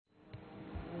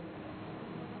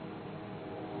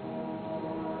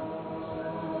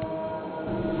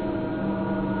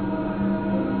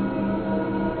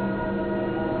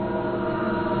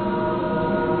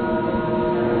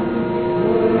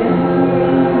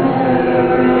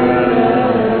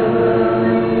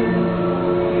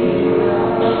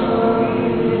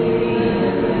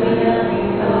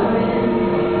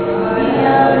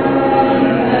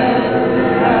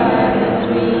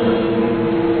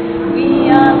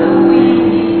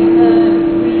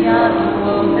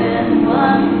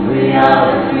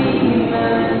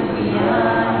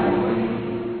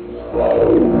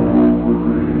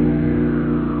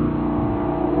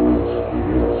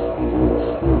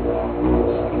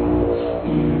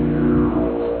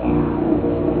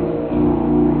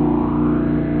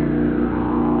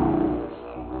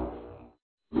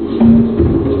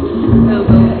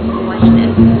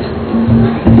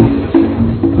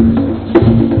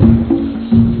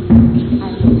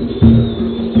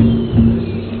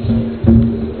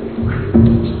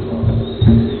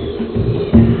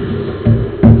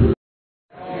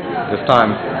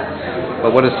time.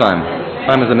 But what is time?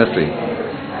 Time is a mystery.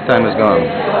 Time is gone.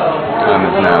 Time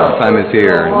is now. Time is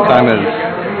here. Time is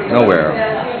nowhere.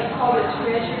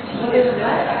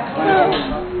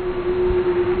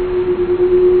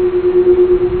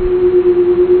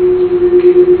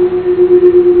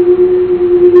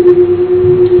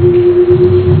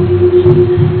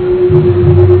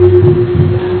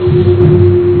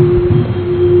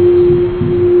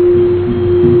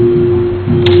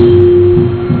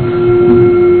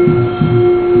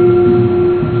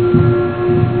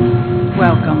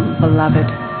 Welcome, beloved.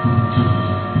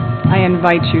 I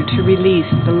invite you to release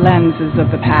the lenses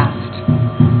of the past,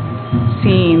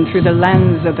 seeing through the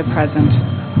lens of the present,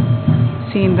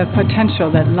 seeing the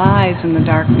potential that lies in the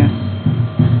darkness,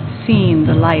 seeing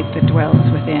the light that dwells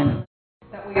within.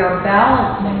 That we are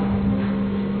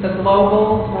balancing the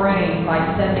global brain by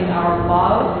sending our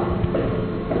love,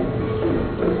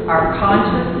 our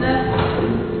consciousness,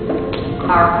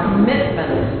 our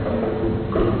commitment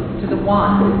to the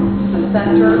one, to the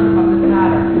center of the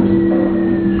pattern,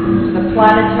 to the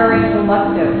planetary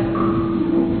collective,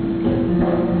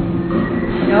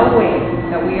 knowing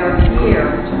that we are here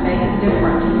to make a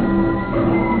difference.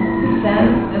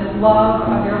 Send this love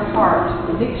of your heart,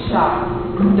 diksha,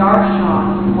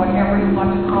 darshan, whatever you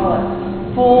want to call it,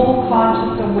 full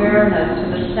conscious awareness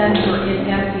to the center in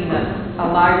emptiness.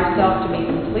 Allow yourself to be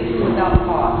completely without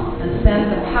thought, and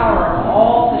send the power of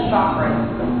all the chakras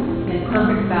in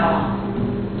perfect balance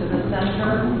to the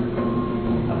center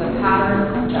of the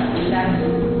pattern that connects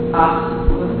us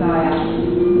with Gaia.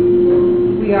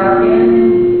 We are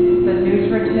in the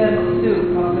nutritive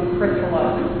soup of the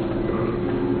chrysalis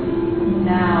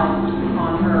now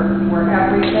on Earth, where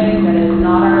everything that is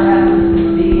not our essence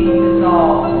is being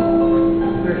dissolved.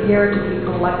 We're here to be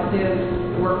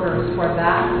collective workers for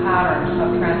that pattern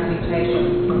of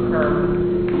transmutation to occur.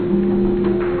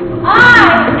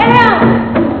 I am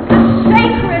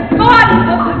sacred body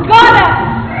of the goddess.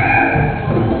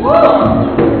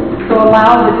 So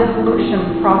allow the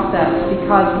dissolution process,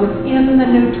 because within the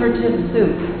nutritive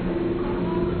soup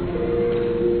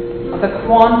of the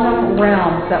quantum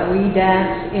realms that we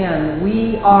dance in,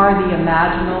 we are the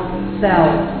imaginal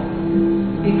cells.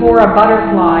 Before a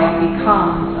butterfly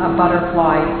becomes a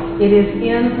butterfly, it is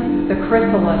in the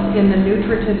chrysalis, in the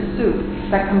nutritive soup,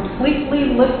 that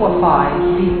completely liquefies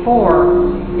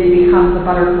before it becomes a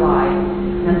butterfly.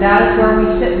 And that is where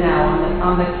we sit now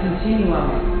on the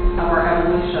continuum of our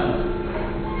evolution.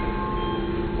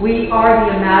 We are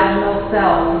the imaginal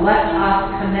cells. Let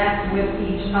us connect with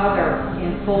each other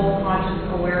in full conscious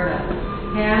awareness,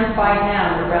 hand by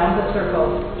hand around the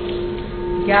circle,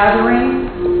 gathering,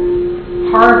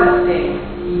 harvesting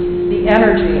the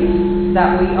energy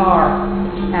that we are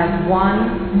as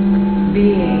one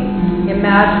being,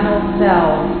 imaginal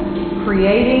cells,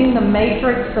 creating the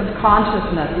matrix of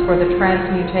consciousness for the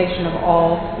transmutation of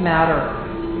all matter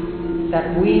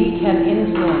that we can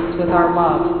influence with our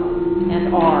love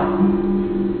and are.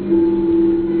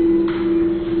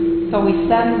 So we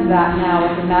send that now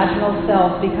as imaginal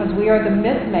selves, because we are the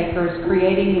myth makers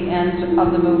creating the end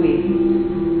of the movie.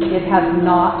 It has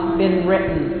not been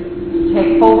written.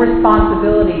 Take full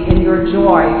responsibility in your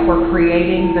joy for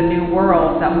creating the new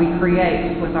world that we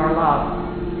create with our love.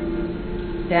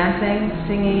 Dancing,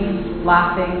 singing,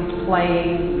 laughing,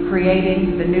 playing,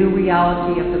 creating the new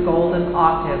reality of the golden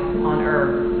octave on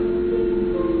Earth.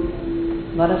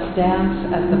 Let us dance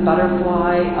as the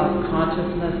butterfly of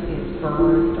consciousness is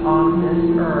birthed on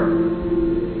this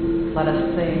earth. Let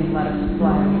us sing, let us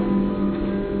play.